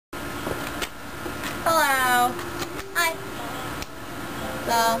Hello. Hi.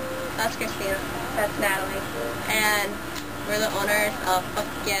 So, that's Christina. That's Natalie. And we're the owners of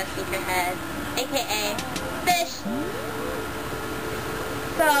FYSH, aka FYSH.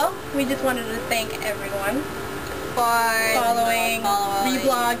 So, we just wanted to thank everyone for following,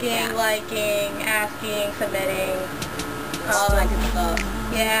 reblogging, liking, asking, submitting. All that good stuff.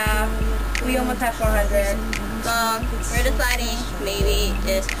 Yeah, we almost have 400. So, we're deciding maybe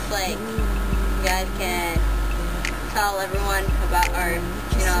if, like, you guys can tell everyone about our,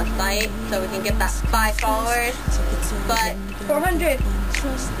 site so we can get that 5 followers. But 400.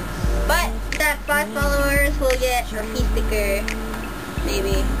 But that 5 followers will get a free sticker,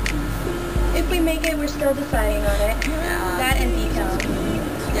 maybe. If we make it, we're still deciding on it. Yeah. That and decals.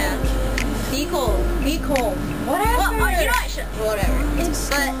 Yeah. Decals. Whatever. Well, whatever.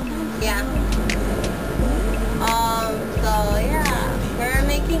 But yeah. So yeah, we're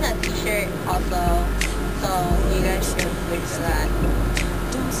making a t-shirt also. So you guys should wait for that.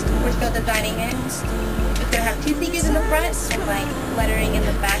 We're still designing it. It's gonna have 2 stickers in the front and like lettering in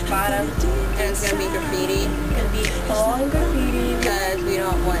the back bottom. And it's gonna be graffiti. It's gonna be all graffiti. Because we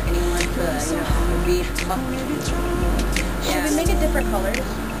don't want anyone to, be fucked. Should we make it different colors?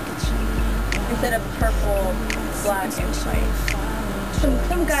 Instead of purple, black, and white.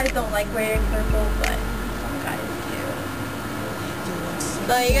 Some guys don't like wearing purple, but some guys do.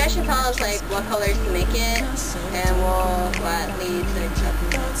 So you guys should tell us like what colors to make it, and we'll gladly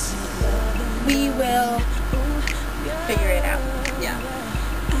accept it. We will figure it out. Yeah.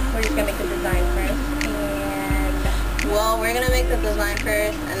 We're just gonna make the design first, and well, we're gonna make the design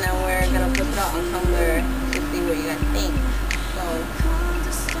first, and then we're gonna put it out on Tumblr to see what you guys think.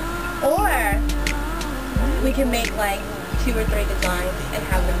 Or we can make like 2 or 3 designs and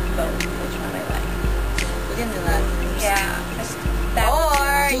have them vote which one I like. We can do that. Yeah.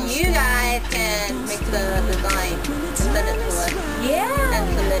 Or you guys can make the design and send it to us. Yeah. And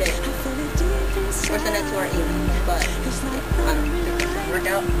submit it. Or send it to our email. But I don't think it's gonna work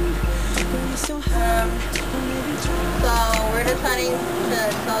out. So we're deciding to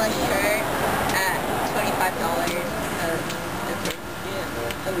sell a shirt at $25 because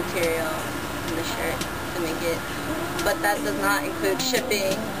the material in the shirt to make it, but that does not include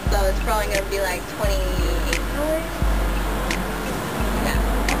shipping, so it's probably going to be like $28. Yeah.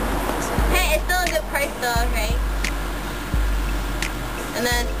 Hey, it's still a good price though, right? And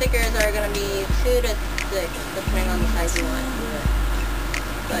then stickers are going to be 2 to 6 depending on the size you want.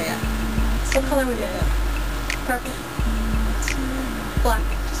 So yeah. What color would you do? Purple? Black?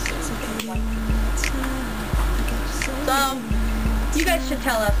 So, you guys should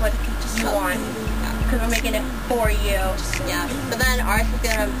tell us what you want, because we're making it for you. Yeah, but then ours is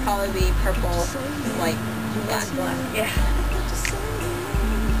going to probably be purple, white, black. Yeah.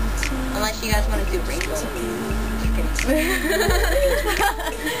 Unless you guys want to do rainbow. Just kidding.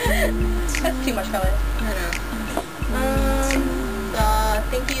 That's too much color. I know. So,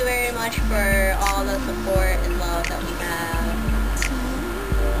 thank you very much for all the support and love that we have.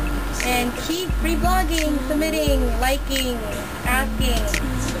 And keep reblogging, submitting, liking, asking.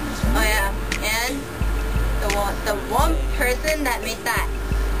 Oh yeah, and the one person that made that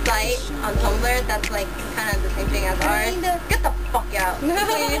site on Tumblr that's like kind of the same thing as ours, get the fuck out.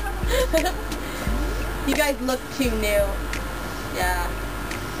 You guys look too new. Yeah,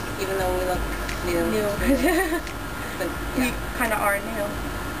 even though we look new. But yeah. We kind of are new.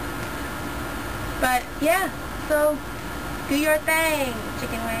 But yeah, so do your thing,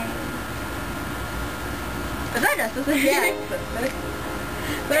 chicken wing. Is that necessary? Yeah.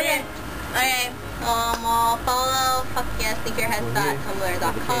 Okay. Follow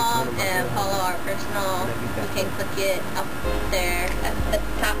fuckyeahsneakerheads.tumblr.com and follow our personal. You can click it up there at the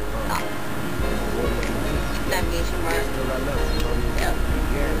top navigation bar. Yep.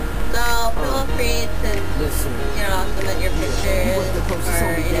 So feel free to submit your pictures or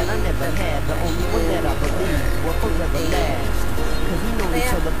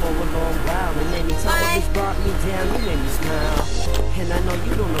And I know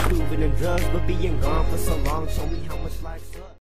you don't approve it in drugs, but being gone for so long, show me how much life's up.